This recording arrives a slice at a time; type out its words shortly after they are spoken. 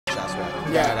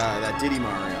that Diddy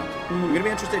Mario. I'm going to be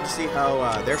interested to see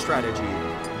how their strategy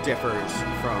differs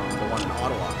from the one in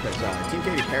Ottawa, because Team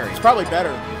Katy Perry... It's probably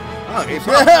better. Oh,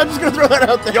 I'm just gonna throw that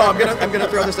out there. Yo, I'm gonna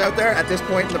throw this out there. At this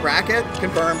point in the bracket,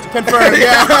 confirmed. Confirmed,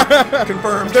 yeah.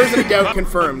 Confirmed. There's a doubt.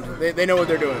 Confirmed. They know what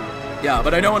they're doing. Yeah,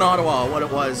 but I know in Ottawa what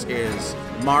it was is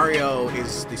Mario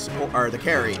is the support or the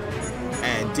carry,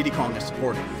 and Diddy Kong is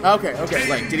supporting. Okay.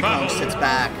 Like Diddy Kong sits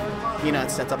back,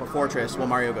 Peanut sets up a fortress while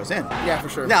Mario goes in. Yeah, for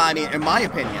sure. Yeah, I mean, in my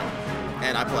opinion,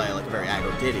 and I play like a very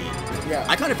aggro Diddy. Yeah.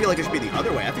 I kind of feel like it should be the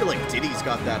other way. I feel like Diddy's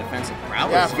got that offensive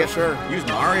prowess. Yeah, for sure. Use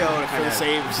Mario to kind of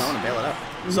save zone and bail it up.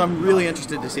 So I'm really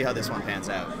interested to see how this one pans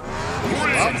out.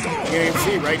 Well, you can't even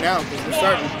see right now because we're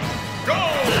starting.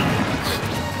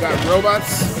 Got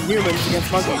robots and humans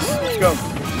against monkeys. Let's go.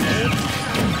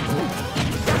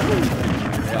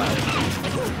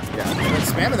 Yeah.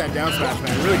 Spamming that down smash,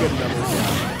 man. Really good in doubles.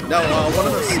 No, one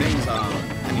of those things, I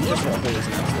mean, first of all, Holy's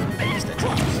an absolute beast at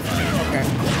times. Okay.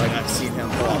 Like, I've seen him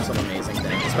pull off some amazing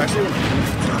things, especially when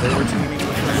they were teaming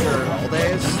with Measure all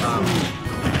days.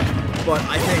 But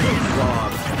I think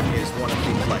R.O.B is one of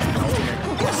the, like, ultimate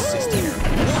assistant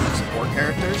or support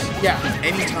characters. Yeah.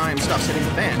 Anytime stuff's hitting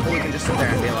the fan, Holy can just sit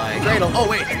there and be like, Cradle, oh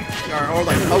wait, or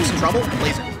like, Pokes in trouble,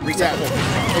 laser, reset the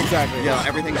whole. Exactly. Yeah,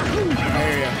 everything's good.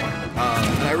 I hear ya.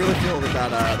 And I really feel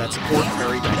that support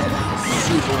carry dynamic is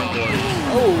super important.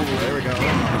 Oh, there we go.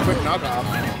 Quick knockoff.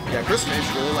 Yeah, Chris Fish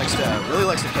really likes to go.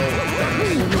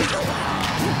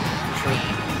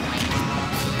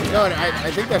 No, and I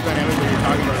think that dynamic that you're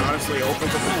talking about honestly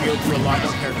opens up the field to a lot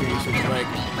more character usage. Like,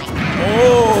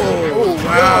 oh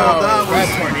wow, that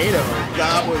tornado.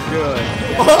 That was good.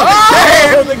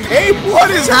 Oh, the cape!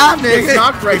 What is happening? It's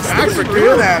knocked right back for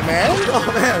doing that, man. Oh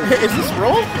man, is this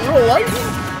roll life?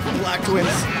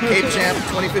 BlackTwins Cape Champ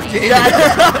 2015. Yeah.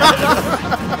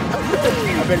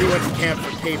 I bet he went to camp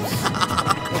for capes.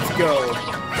 Let's go.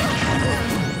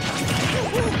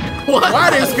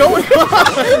 What is going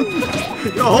on?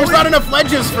 There's not enough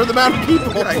ledges for the amount of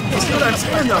people. Yeah, you see what I'm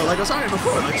saying though? Like I was talking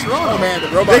before, like Toronto. Oh man, the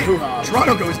robot hoo-ha.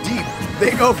 Toronto goes deep.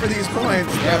 They go for these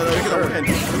points. Yeah, they're gonna win.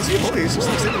 You see Holy's just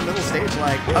like sitting in the middle stage,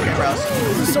 like, okay, bros.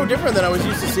 This is so different than I was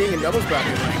used to seeing in doubles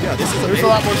bracket. Like, yeah, there's a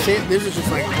lot more safe. This is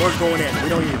just like we're going in. We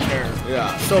don't even care.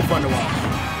 Yeah. So fun to watch.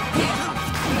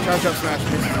 Charge up smash.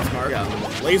 This is smart.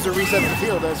 Yeah. Laser reset the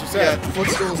field, as you said. Yeah,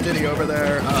 footstools Diddy over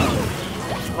there.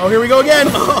 Oh, here we go again.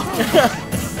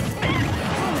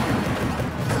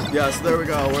 Yeah, so there we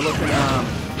go. We're looking.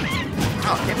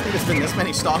 I can't believe it's been this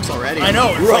many stocks already. I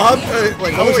know. R.O.B,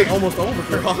 like how is it almost over?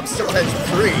 R.O.B still has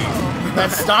 3.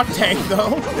 That stock tank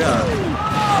though. Yeah.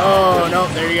 Oh no,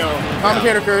 there you go.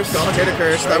 Commentator curse. Commentator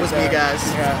curse. That was me, guys.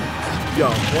 Yeah. Yo,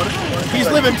 what he's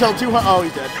living till 200. Oh,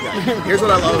 he's dead. Yeah. Here's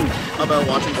what I love about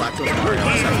watching BlackTwins Mario.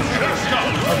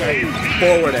 Okay.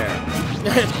 Forward air.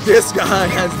 This guy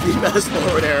has the best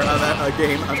forward air of a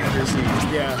game I've ever seen.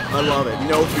 Yeah. I love it.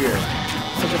 No fear.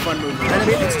 Such a fun move. And I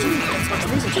mean, it's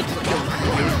amazing too.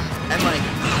 And like,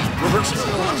 reverse the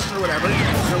launch or whatever,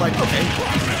 you're like, okay,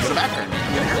 go to back turn.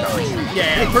 You get a hair dodge.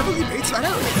 Yeah. It perfectly baits that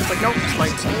out. It's like, no,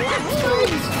 spikes.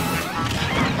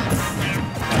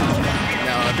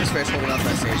 Now, Chris Fish holding up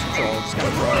that stage control, just kind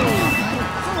of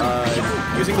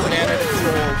using the banana to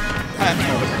control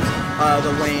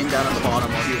the lane down at the bottom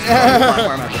while using the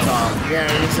platform at the top. Yeah,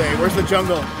 you say, where's the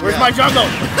jungle? Where's my jungle?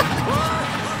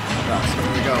 So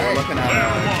here we go. We're looking at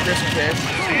Chris Fish,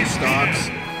 2 stocks,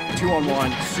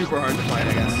 2-on-1, super hard to fight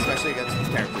against, especially against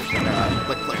characters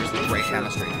like players with great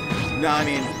chemistry. No, I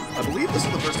mean, I believe this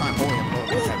is the first time Holy and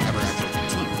HolyPokes have ever actually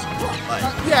teamed.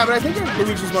 Yeah, but I think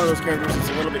Luigi's one of those characters that's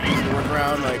a little bit easy to work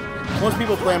around. Like, most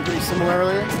people play him pretty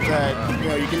similarly, that,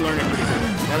 you can learn it pretty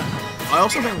quickly. And I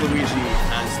also think Luigi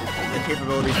has the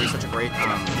capability to be such a great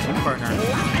team partner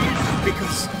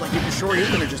because, like, you can sure you're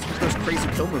gonna just hit those crazy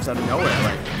kill moves out of nowhere.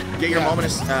 Like, get your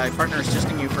moment partner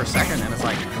assisting you for a second, and it's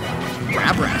like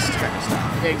grab rest kind of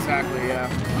stuff. Exactly, yeah.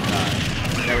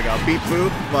 There we go. Beat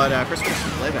boop, but Chris Fish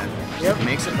is living. Yep.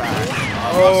 Makes it back.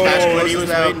 Oh, he was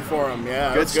waiting for him.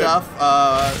 Yeah. Good stuff.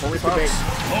 HolyPokes.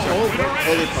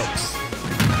 HolyPokes.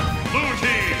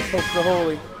 Poke the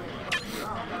Holy.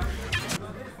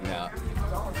 Yeah.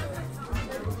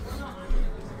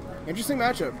 Interesting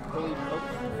matchup.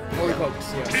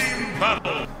 HolyPokes,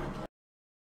 yeah.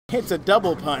 It's a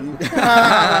double pun.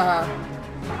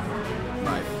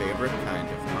 My favorite kind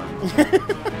of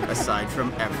pun. Aside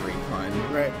from every pun.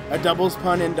 Right. A doubles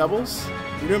pun in doubles?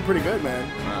 You're doing pretty good, man.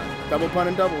 Double pun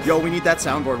in doubles. Yo, we need that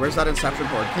soundboard. Where's that Inception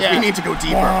board? Yeah. We need to go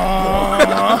deeper. Oh,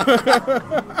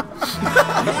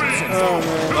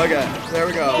 man. Okay, there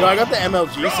we go. Yo, I got the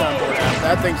MLG soundboard app.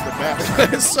 That thing's the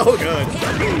best. It's so good.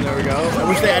 There we go. I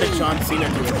wish they added John Cena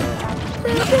to it, though. So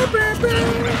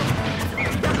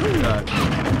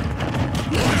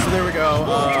there we go.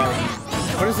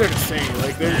 What is there to say?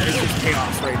 Like, it's just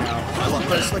chaos right now. I love,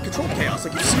 but it's like controlled chaos.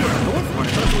 Like, you see what I'm going for, and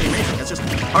it's absolutely amazing. It's just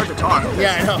hard to talk.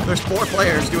 Yeah, I know. There's 4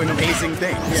 players doing amazing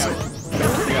things. Yeah.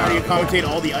 How do you commentate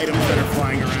all the items that are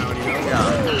flying around, you know?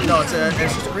 Yeah. No, it's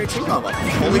just a great team combo.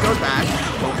 Holy goes back,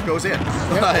 Poke goes in.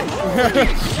 Yep.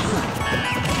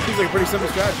 Seems like a pretty simple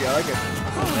strategy. I like it.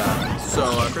 Yeah. So,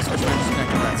 Chris Fish managed to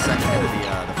connect that second hit of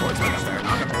the forward smash there.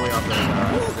 Knocking Holy off his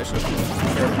position.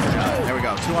 There we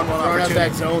go. 2-on-1 Throwing out opportunity.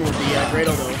 that zone with the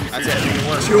Gradle, though. That's it.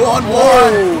 2-on-1!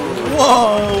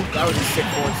 Whoa! That was a sick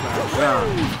forward smash. Yeah.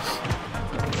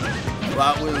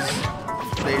 That was...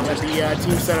 They just... The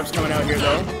team setup's coming out here,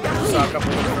 though. Just saw a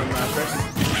couple of them from Chris.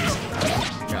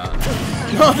 Yeah.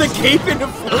 No, the cape into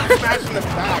forward smash in the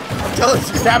back. I'm telling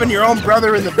you. Stabbing your own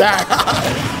brother in the back.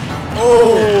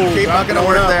 Keep not gonna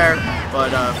work there.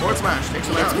 But forward smash takes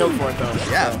him out. Let's go for it, though.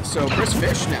 Yeah, so Chris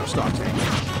Fish now stock tank.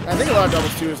 I think a lot of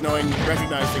doubles, too, is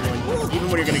recognizing when, even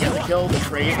when you're going to get the kill, the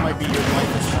trade might be your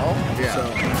life as well. Yeah. So,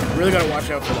 really got to watch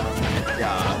out for that.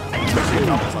 Yeah, especially in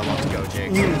doubles, I love to go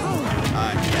jigs.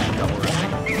 Yeah, double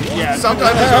ripping. Yeah.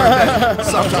 Sometimes it's worth it,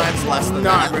 sometimes less than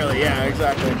Not that. really, yeah,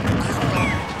 exactly.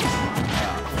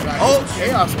 Oh!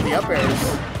 Chaos with the up airs.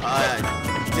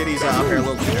 Diddy's up air a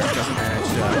little too narrow, doesn't manage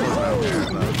to close him out there,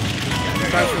 but...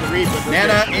 Tries for the read, but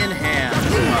Nana in hand.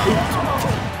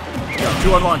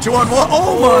 2-on-1, 2-on-1.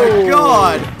 Oh my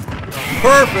god!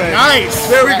 Perfect. Nice.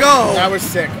 There we go. That was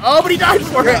sick. Oh, but he died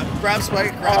for it. Grab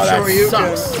spike, grab Oh, that Shoryuken.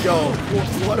 sucks. Yo,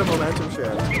 what a momentum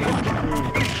shift.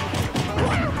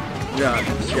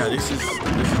 Yeah, this is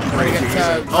crazy.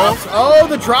 Oh,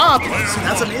 the drop. See,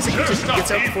 that's amazing. He just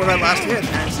gets out before that last hit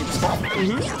and he just falls.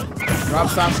 Rob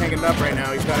stops hanging it up right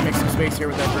now. He's got to make some space here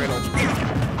with that griddle.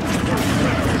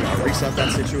 Reset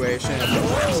that situation.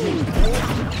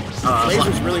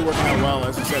 Laser's really working out well,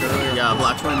 as you said earlier. Yeah,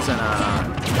 BlackTwins and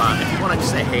if you want to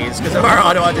just say Haze, because of our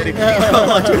Ottawa Diddy.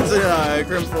 BlackTwins and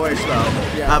Chrim Foisch, though,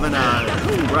 Yeah.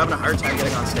 we're having a hard time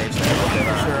getting on stage there.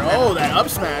 Sure. Oh, that up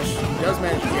smash. He does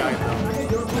manage to get it,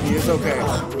 though. He is okay.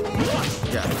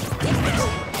 Yeah.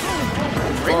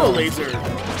 Rainbow laser.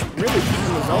 Really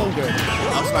keeping his own good.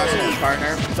 Up smashing his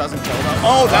partner. Doesn't kill them.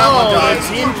 Oh, that one does.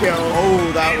 Team kill.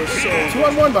 Oh, that was so...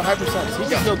 2-on-1, but high percent. He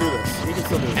can still do this. He can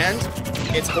still do this.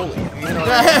 And it's Holy. You know what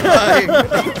I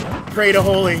mean? Pray to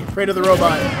Holy. Pray to the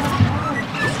robot.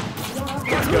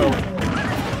 Let's go.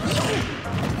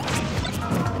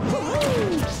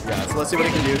 Yeah, so let's see what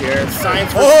he can do here.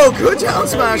 Science. Oh, good down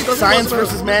smash. Science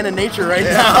versus man and nature right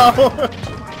now.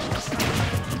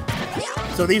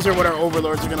 So these are what our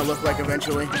overlords are going to look like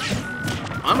eventually.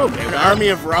 I'm okay with An army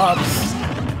of Robs.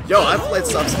 Yo, I've played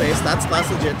Subspace. That's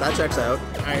legit. That checks out.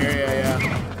 I hear ya, yeah.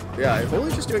 Yeah,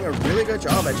 Holy's just doing a really good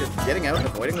job at just getting out and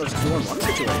avoiding those 2-on-1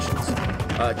 situations.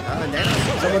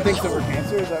 Nana. Someone thinks that we're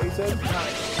cancer, is that what you said?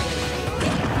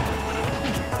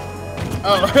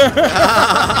 Oh.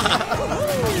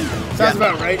 Sounds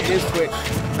about right. It is Twitch.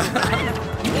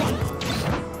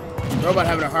 Robot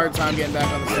having a hard time getting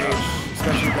back on the stage.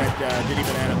 Especially with that Diddy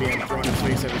Banana being thrown in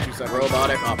space every 2 seconds.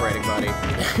 Robotic operating buddy.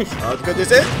 Could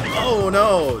this it? Oh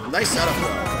no! Nice setup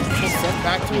though. Just sent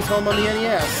back to his home on the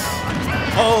NES.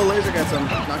 Oh, laser gets him.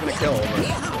 Not gonna kill, but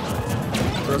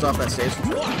throws off that stage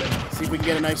control. See if we can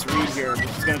get a nice read here.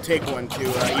 It's gonna take one to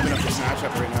even up this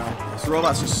matchup right now. This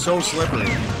robot's just so slippery.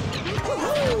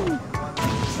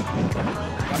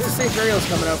 Lots of safe aerials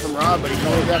coming out from Rob, but he's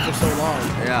only that for so long.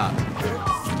 Yeah.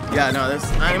 Yeah, no, this,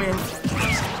 I mean,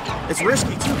 it's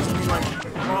risky too, because I mean, like,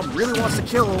 Rob really wants to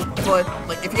kill, but,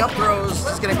 like, if he up throws,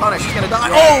 he's getting punished, he's gonna die.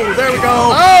 Oh, there we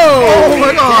go! Oh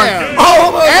my god! Damn.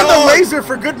 Oh my and god! the laser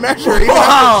for good measure.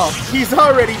 Wow! He's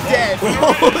already dead.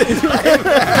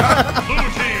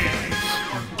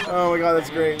 Oh my god, that's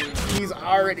great. He's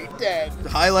already dead.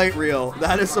 Highlight reel.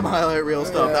 That is some highlight reel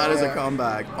stuff. Yeah, That is yeah. a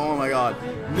comeback. Oh my god.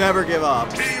 Never give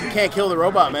up. You can't kill the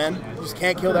robot, man. You just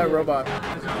can't kill that robot.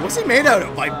 What's he made out of?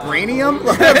 Vibranium?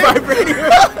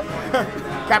 Vibranium.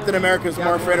 Captain America's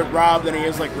more afraid of Rob than he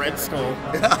is like Red Skull.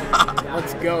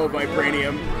 Let's go,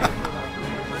 Vibranium.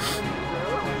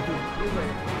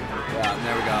 Yeah,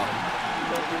 there we go.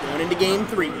 Going into game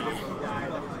 3.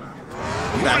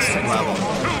 Best level.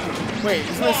 Wait,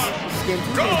 isn't this game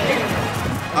 2?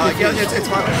 Yeah, it's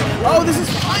fine. Oh, this is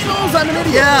finals! I'm an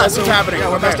idiot! Yeah, That's so what's happening.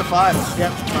 Yeah, we're best of 5.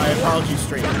 Yep, my apologies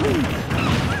straight.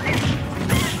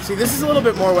 See, this is a little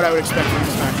bit more what I would expect from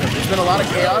this matchup. There's been a lot of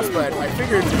chaos, but I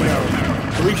figured, you know,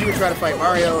 Luigi would try to fight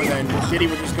Mario, and then Diddy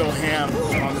would just go ham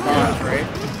on the bombs, right?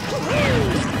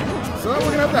 It's not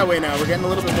working out that way now. We're getting a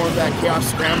little bit more of that chaos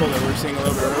scramble that we were seeing a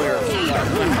little bit earlier.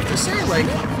 I have to say, like,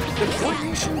 the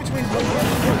coordination between both of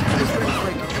them is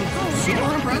like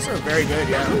super impressive. Very good,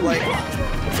 yeah. Like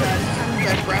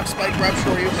that grab spike grab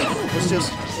short was just,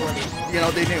 you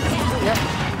know, they knew. Yeah.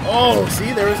 Oh,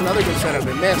 see, there was another good setup.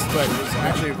 It missed, but it was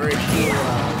actually a very cool,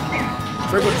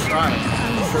 very good try.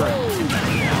 Sure.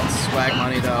 Swag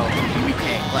money though, we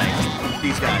can't like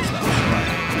these guys though. Like,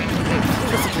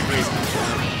 just such a great match.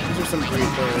 These are some great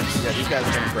players. Yeah, these guys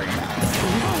are gonna bring it back.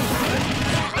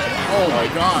 Oh my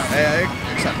god.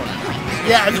 Except one.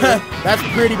 Yeah, that's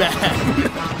pretty bad.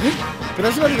 But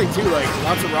that's another thing too, like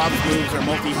lots of R.O.B moves are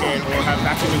multi-hit or have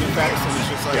vacuuming effects, and it's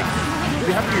just like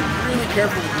you have to be really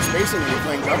careful with your spacing when you're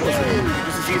playing doubles. You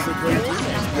just as easily play your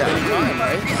teammates at any time,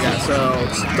 right? Yeah. So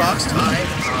stocks tied.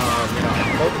 You know,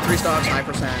 both the 3 stocks, high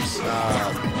percents,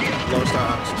 low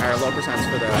stocks, or low percents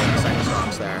for the second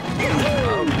stocks there.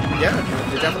 Yeah,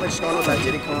 they're definitely just going with that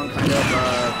Diddy Kong kind of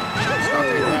stock.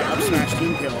 Up smash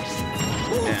team kill.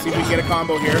 See if we can get a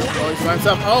combo here. Oh, he slams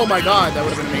up. Oh my god, that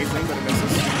would have been amazing, but it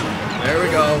misses. There we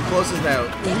go. Closes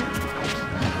out.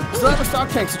 Still have a stock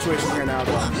tank situation here now,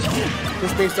 though.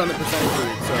 Just based on the percentage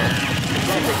lead, so I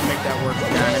think they can make that work.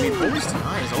 Yeah, and I mean, Holy's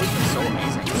tie has always been so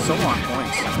amazing. So on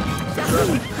points. For sure.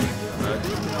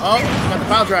 Oh, got the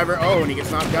pile driver. Oh, and he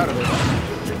gets knocked out of it. Oh,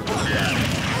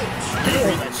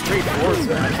 that's straight forward,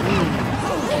 man.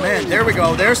 Man, there we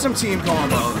go. There's some team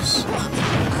combos.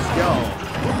 Yo.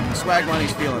 Swag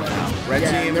money's feeling it now. Red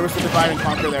team. There was the divide and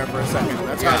conquer there for a second.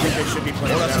 That's how I think they should be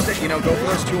playing. Well, that's just it. You know, go for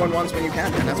those 2-on-1s when you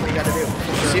can, man. That's what you got to do.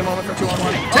 See a moment for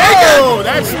 2-on-1. Take it! Oh,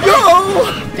 that's yo!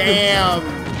 Damn.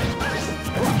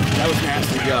 That was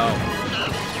nasty. Yo.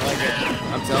 I like it.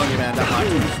 I'm telling you, man, that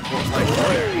Mario's like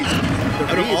forward air.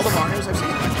 Out of all the Marios I've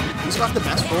seen, he's got the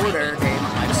best forward air game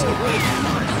I've seen.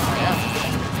 Yeah.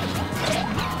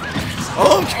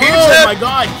 Oh, my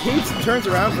god, Kate's turns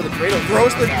around for the dreidel.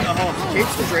 Throws the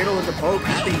Kate's the dreidel into poke.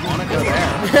 Happy Hanukkah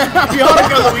there. Happy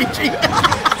Hanukkah, Luigi.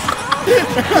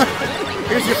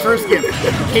 Here's your first gift.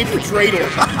 Kate the dreidel.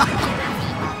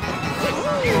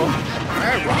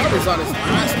 Alright, R.O.B is on his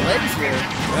last legs here.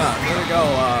 Yeah, there we go.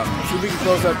 See if we can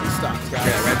close out these stocks, guys.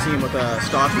 Yeah, red team with a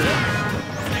stock here.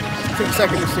 Take a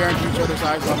second to stare into each other's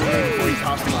eyes while we wait before you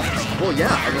toss them up. Well, yeah,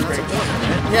 I mean, that's important,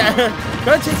 right? Yeah,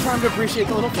 gotta take time to appreciate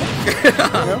the little things. You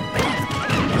know?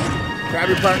 Grab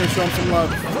your partner, show him some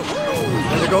love.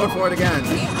 And they're going for it again.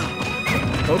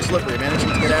 Poke slippery,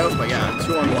 managing to get out, but yeah,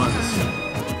 2-on-1s.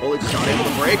 Holy just not able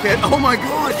to break it. Oh my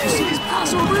god, you see these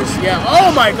passovers? Yeah,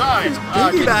 oh my god!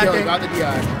 Piggybacking. Got the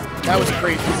DI. That was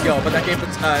crazy. Yo, but that gave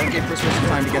Chris some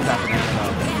time to get that banana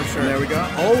though. For sure. And there we go.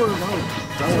 Oh, we're low.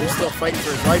 He's still fighting for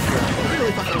his life here. I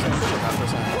really thought that was going to that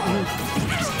percent.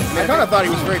 I kind of thought he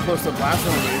was very close to the blast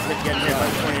one, but he was getting hit by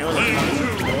the 20.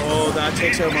 Oh, that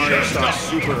takes out Mario stock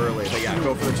super early. But yeah,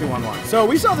 go for the 2-on-1. So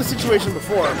we saw the situation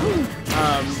before.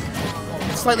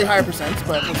 Slightly higher percents,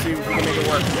 but we'll see if we can make it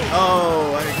work.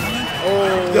 Oh,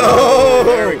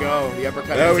 there we go. The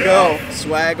uppercut. There we go.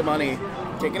 Swag money.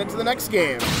 Taking it to the next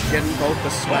game. Getting both the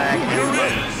swag and the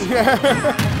money.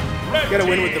 Gotta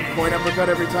win with the point uppercut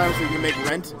every time so you can make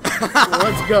rent.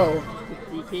 Let's go.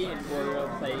 DK and Boreal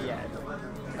play yet.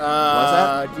 What's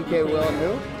that? DK Will and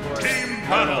who?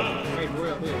 Hey,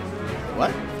 Boreal who?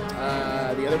 What?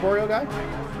 The other Boreal guy?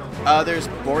 There's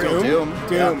Boreal Doom.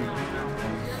 Doom. Yeah.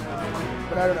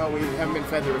 But I don't know, we haven't been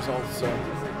fed the results, so.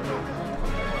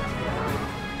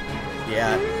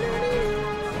 Yeah.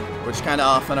 We're just kind of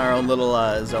off in our own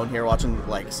little zone here, watching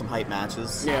like some hype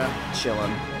matches. Yeah.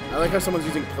 Chilling. I like how someone's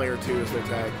using player 2 as their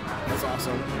tag. That's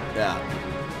awesome. Yeah.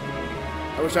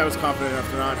 I wish I was confident enough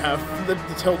to not have the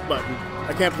tilt button.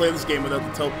 I can't play this game without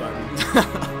the tilt button.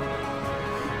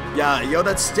 Yeah, yo,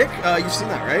 that stick, you've seen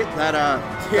that, right? That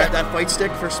fight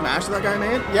stick for Smash that guy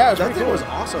made? Yeah, that thing cool. was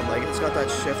awesome. Like, it's got that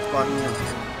shift button.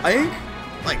 I think,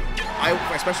 like,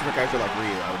 especially for a character like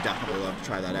Ryu, I would definitely love to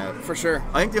try that out. For sure.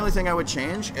 I think the only thing I would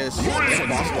change is, if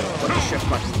possible, put the shift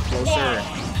button closer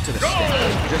to the stick.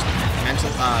 Just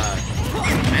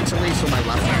mentally, so my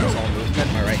left hand is all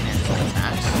movement, my right hand is all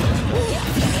attacks.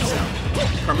 So,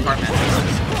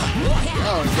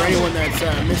 oh, and for anyone that's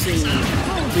missing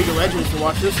League of Legends to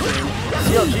watch this stream,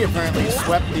 CLG apparently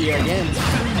swept the game.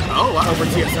 Oh, wow. Over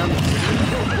TSM.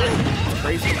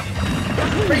 Crazy.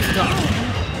 Crazy talk.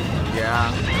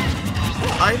 Yeah.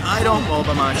 I don't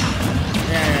MOBA much.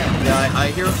 Yeah,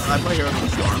 I play Heroes of the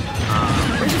Storm.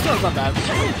 Crazy Storm's not bad.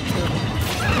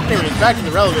 Anyways, back to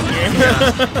the relevant game.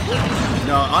 Yeah.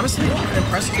 No, honestly, what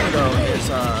impresses me though is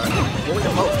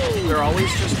HolyPokes. They're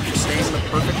always just staying the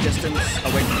perfect distance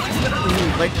away from you.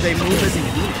 Like, they move as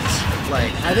units.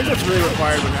 Like, I think that's really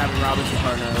required when having R.O.B as your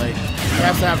partner. Like, you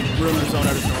have to have room to zone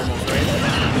out his normals, right?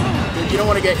 You don't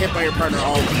want to get hit by your partner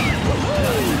all the time.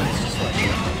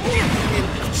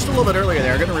 just a little bit earlier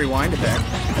there. I'm going to rewind a bit.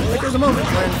 Like there's a moment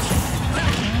when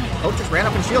Poke just ran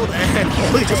up and shield and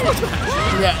Holy just went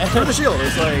Yeah. for the shield.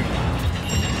 It's like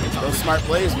those smart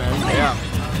plays, man. yeah.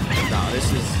 No, this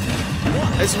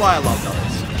is why I love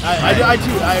those. I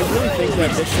do. I really think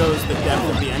that this shows the depth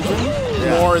of the engine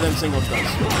more than singles does,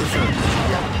 for sure.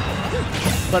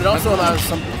 But it also allows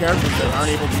some characters that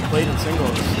aren't able to be played in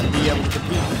singles to be able to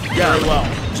compete very well.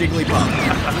 Jigglypuff.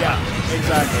 Yeah,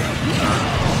 exactly.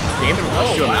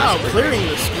 Oh, wow, clearing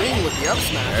the screen with the up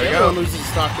smash. There we Everyone go. loses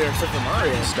stock there except for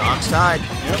Mario. Stock's tied.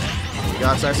 Yep. We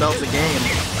got ourselves a game.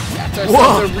 That's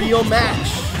ourselves a real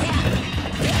match.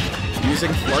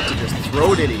 Using Flood to just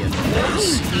throw Diddy in the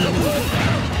face.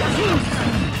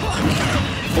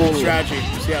 Bold strategy.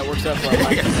 See how it works out for our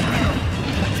life.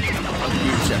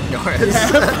 You check Norris.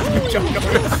 Chuck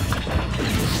Norris.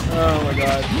 Oh my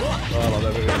god. Oh, I love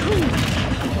that video.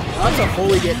 That's a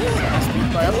Holy getting his ass beat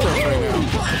by up throws right now.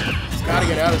 He's gotta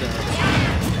get out of there.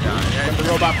 Yeah, The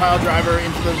robot pile driver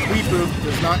into the lead loop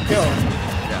does not kill.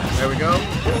 yeah, there we go.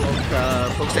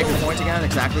 Folks taking the point again,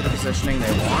 exactly the positioning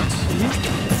they want.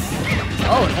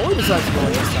 Oh, and Holy decides to go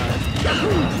this time.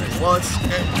 Well, it's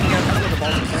kind of like the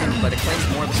ball's a claim, but it claims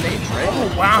more of the stage, right? Oh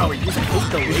wow, he just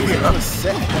poked the laser. That was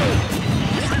sick.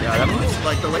 Yeah, that moves,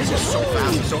 like the laser's so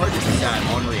fast, it's so hard to do that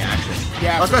on reaction.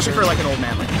 Yeah, well, especially for for like an old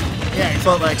man like me. Yeah,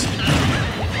 But like,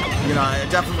 you know, I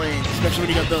definitely, especially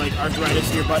when you got the like arthritis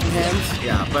in your button hands.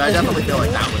 yeah, but I definitely feel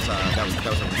like that was a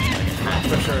impact.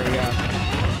 For sure,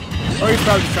 yeah. Or he's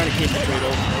probably just trying to keep the trade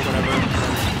or whatever.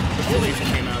 Before the laser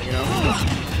came out, you know.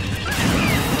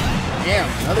 Damn,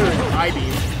 another eye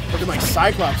beam. Looking like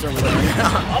Cyclops over there.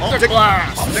 Optic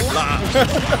blast! Optic blast!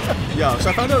 Yo, so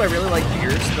I found out I really like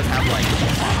beers that have like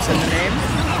hops in the name.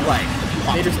 Like,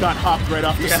 They just got hopped right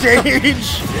off the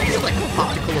stage. like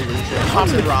optical illusion.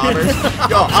 Hops and robbers.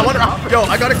 Yo,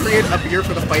 I gotta create a beer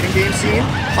for the fighting game scene.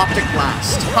 Optic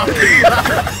blast.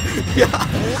 Yeah.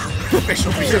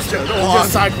 Official beer. Just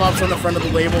Cyclops on the front of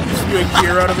the label, spewing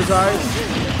beer out of his eyes.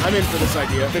 I'm in for this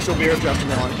idea. Official beer of Justin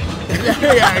Ron.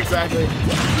 Yeah, exactly.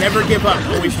 Never give up.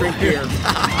 Always drink beer.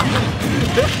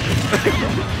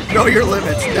 Know your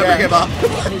limits. Never Yeah. give up.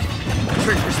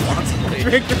 Drink responsibly.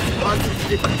 Drink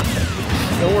responsibly.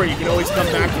 Don't worry, you can always come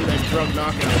back from that drunk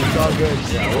knockout. It's all good.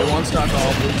 Yeah, we're one stock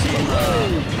all blue team.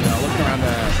 Looking around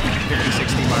the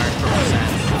 50-60 mark for percent.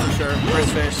 For sure.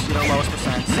 Fish, lowest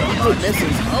percent. Oh,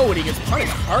 misses. Oh, and he gets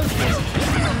punished hard for it.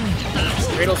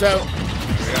 Cradle's out.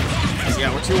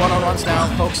 Yeah, we're 2 1-on-1s now.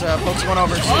 Folks went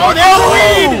over. Oh, there's the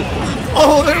read!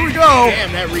 Oh, there we go!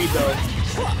 Damn, that read, though.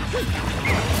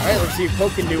 Alright, let's see if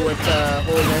Poke can do what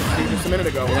HolyNightmare did just a minute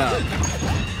ago. Yeah.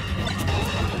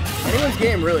 Anyone's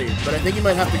game, really, but I think you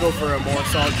might have to go for a more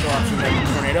solid kill option than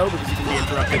Tornado because you can be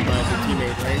interrupted by the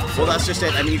teammate, right? Well, that's just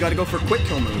it. I mean, you got to go for quick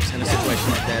kill moves in a situation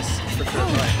like this. For sure.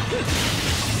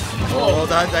 Oh,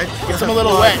 that Gets him a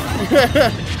little wet.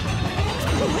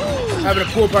 Having a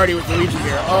pool party with Luigi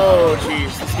here. Oh,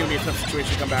 jeez. This is going to be a tough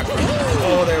situation to come back from.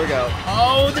 Oh, there we go.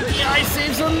 Oh, the DI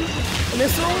saves him.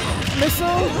 Missile.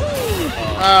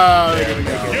 Oh, they didn't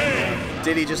make it.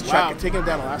 Did he just Wow, chuck? taking him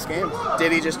down the last game.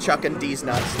 Did he just chucking D's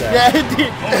nuts there? Yeah,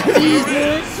 he's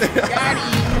got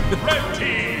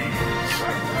him.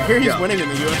 Here he's winning in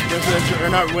the U.S. presidential, or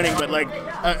not winning, but like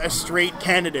a straight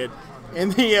candidate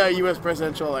in the U.S.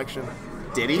 presidential election.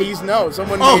 Did he?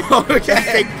 Someone made a okay.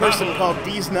 fake person called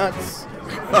D's nuts.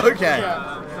 Okay.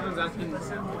 Yeah. Someone's asking,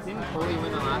 didn't Holy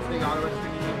win the last big Ottawa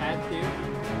stream he had too?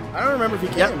 I don't remember if he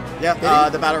came. Yep. Did he?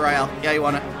 The battle royale. Yeah, you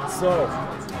won it. So,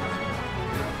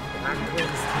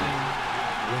 BlackTwins team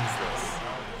wins this.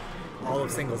 All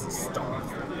of singles is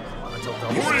stomped until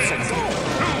doubles is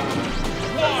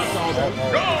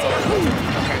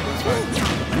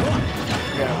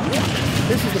Yeah.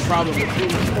 This is the problem with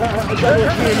double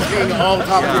teams being all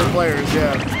top tier players.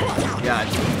 Yeah.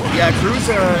 Yeah, Cruz,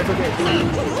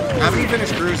 haven't you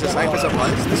finished Cruz as hype as it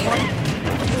was this one?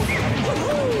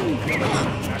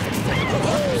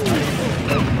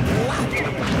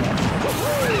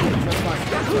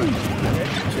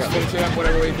 Just finish it up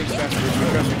whatever way he thinks best.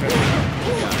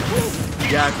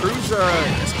 Yeah, Cruz,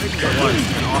 as hype as it was,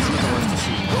 and awesome as it was to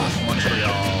see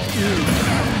Montreal.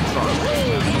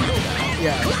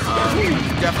 Yeah.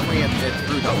 Definitely it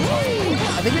threw double.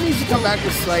 I think it needs to come back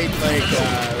with slight, like,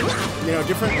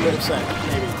 different move set,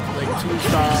 maybe. Like 2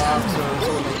 stocks or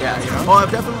something like that, you know? Well, I've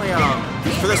definitely,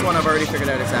 for this one, I've already figured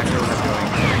out exactly what I'm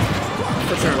doing.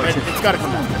 For sure. It's got to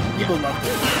come back. People love it.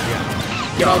 Yeah.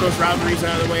 Get all those rivalries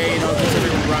out of the way, gets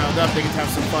everyone riled up, they can have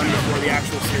some fun before the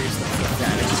actual series stuff. Yeah,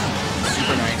 and it's just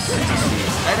super nice to see.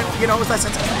 And, it was that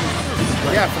sense of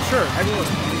like, yeah, for sure.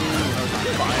 Everyone's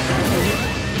fine.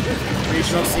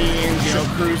 Regional scenes,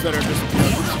 crews that are just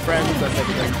friends, that type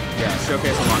of thing. Yeah,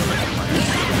 showcase a lot of different players.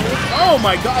 Oh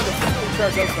my god, the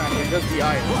charge up smash, he does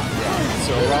DI.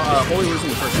 So, Holy losing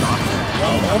the first stock.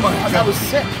 Oh my god, that was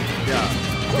sick. Yeah.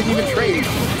 Didn't even trade.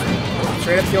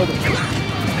 Straight up killed him.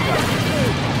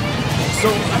 So,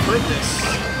 I've heard this,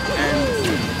 and,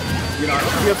 you know,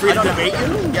 Feel free to debate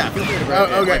you? Yeah, feel free to debate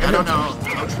Oh, okay. Like, I don't know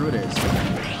how true it is,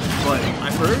 but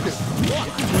I've heard so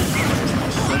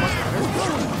much better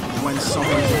when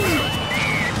someone is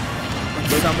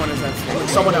Someone is at stake.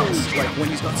 someone else, like when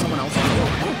he's got someone else on the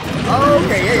line. Oh,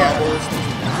 okay, yeah. Doubles, things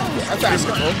like that. That's This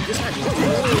admirable. guy just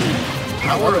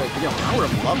power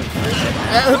of love and friendship.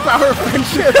 The power of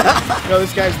friendship. No,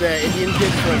 this guy's the Indian kid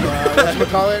from,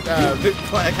 whatchamacallit? Captain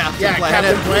Planet.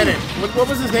 Captain Planet. What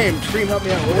was his name? Stream, help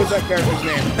me out. What was that character's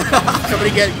name?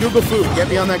 Somebody get Google food. Get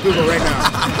me on that Google right now.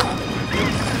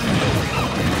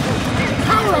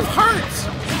 Power of hearts.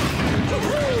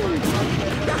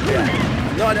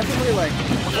 No, I definitely like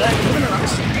even in our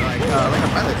scene, like a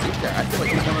pilot seat there. I feel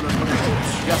like he's one of those players.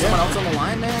 You got someone else on the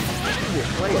line, man. He will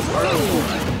play his heart out.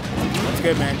 That's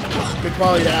good, man. Good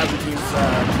quality to have in teams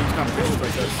competitions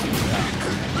like this.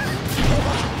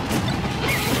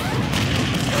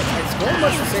 It's going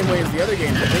much the same way as the other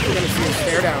games. I think we're going to see a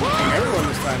stare down between everyone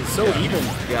this time. It's so even.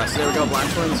 Yeah, so there we go.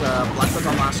 BlackTwins on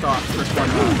last stop. First one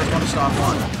to stop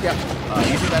one. Yeah.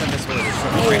 Using that invincibility to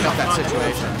break up that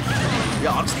situation.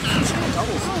 Yeah, obviously he's using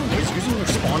doubles. He's using your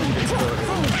spawn invincibility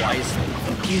wisely.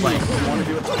 Like, you want to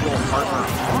do it to pull a partner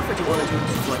off, or do you want to do it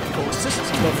to like pull assist Go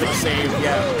for the save,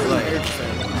 yeah. Like,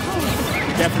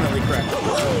 You're definitely correct.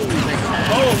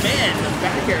 Oh man, the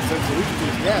back air sends Luigi to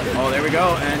his death. oh, there we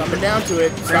go. And Coming down to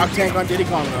it, stock tank on Diddy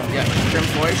Kong though. yeah, Chrim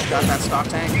Foisch got that stock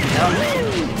tank. Yeah.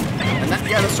 And that,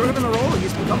 yeah, that's sort of been the role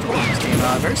he's been comfortable with this game.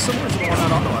 Very similar to the one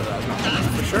at Ottawa that I was mentioning.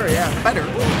 For sure, yeah. Better,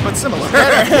 but similar.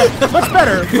 Much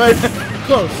better, but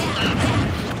close.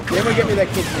 You ever get me that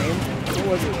kid's name?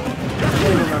 What was it? I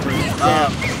don't remember.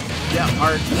 Yeah,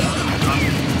 Art.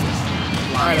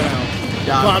 I don't know.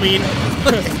 Yeah. Well, I mean,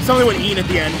 something with Ian at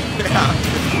the end. Yeah.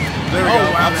 There we Oh, go.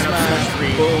 wow, Up man, smash. up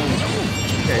smash. Boom.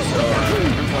 Okay, so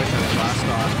Chrim Foisch has last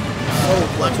stock.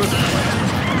 BlackTwins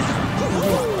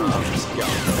yeah,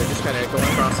 they're just kind of going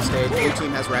across the stage. Blue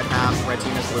team has red half, red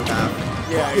team has blue half.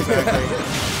 Yeah, exactly.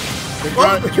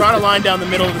 They're drawing a line down the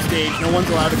middle of the stage. No one's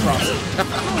allowed to cross it.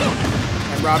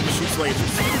 And R.O.B just shoots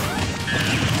lasers.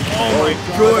 Oh my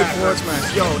god. Good forward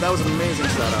smash. Yo, that was an amazing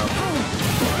setup.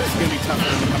 It's going to be tough for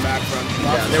them to come back from.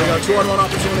 Yeah, there we go. 2-on-1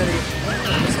 opportunity.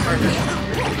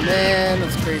 Man,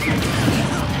 that's crazy.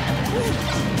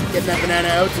 Getting that banana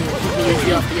out to keep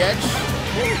Luigi off the edge. I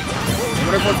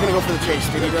wonder if one's going to go for the chase.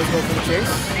 Did he does go for the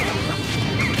chase?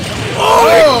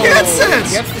 Oh, it gets it!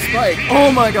 Gets the spike.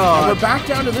 Oh my And god. we're back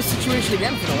down to this situation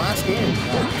again for the last game.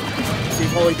 Let's see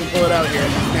if Holy can pull it out here.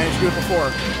 Managed to do it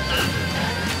before.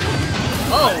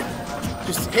 Oh!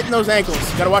 Just hitting those ankles.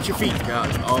 Gotta watch your feet. God.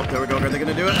 Oh, there we go. Are they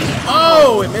gonna do it?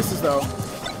 Oh! It misses though.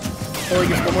 Holy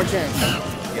gets one more chance.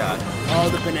 Yeah. Oh,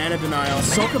 the banana denial.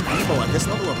 So commendable at this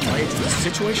level of play. Just the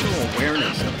situational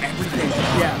awareness of everything.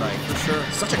 Yeah, like for sure.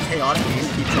 such a chaotic game to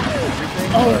keep track of everything.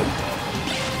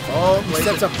 Oh, he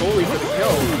sets up Holy for the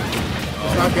kill.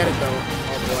 Does not get it though.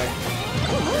 Oh boy.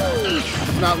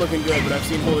 It's not looking good, but I've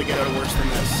seen Holy get out of worse than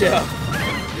this. Yeah.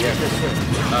 Yeah, Chris Fish.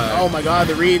 Oh my god,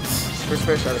 the reads. Chris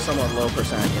Fish at a somewhat low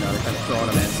percent. You know, they're kind of throwing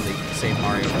him in so they can save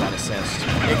Mario for that assist.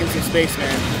 Making some space,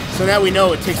 man. So now we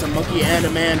know it takes a monkey and a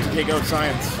man to take out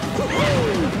Science.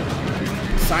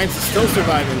 Science is still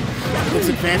surviving. It's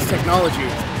advanced technology.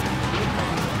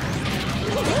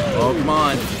 Oh, come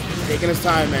on. Taking his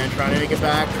time, man. Trying to make it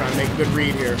back. Trying to make a good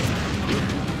read here.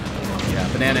 Yeah,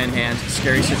 banana in hand.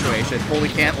 Scary situation. Holy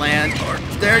can't land. Or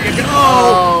there you go.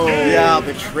 Oh, yeah.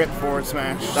 The trip forward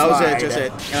smash. That was Slide. it. Just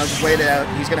it. You know, just wait it out.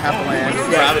 He's gonna have to land.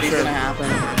 Gravity's sure. gonna happen.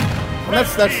 And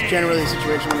that's generally the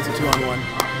situation when it's a 2-on-1.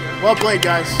 Well played,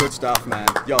 guys. Good stuff, man.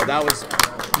 Yo, that was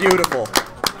beautiful.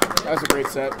 That was a great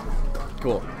set.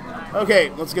 Cool. Okay,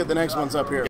 let's get the next ones up here.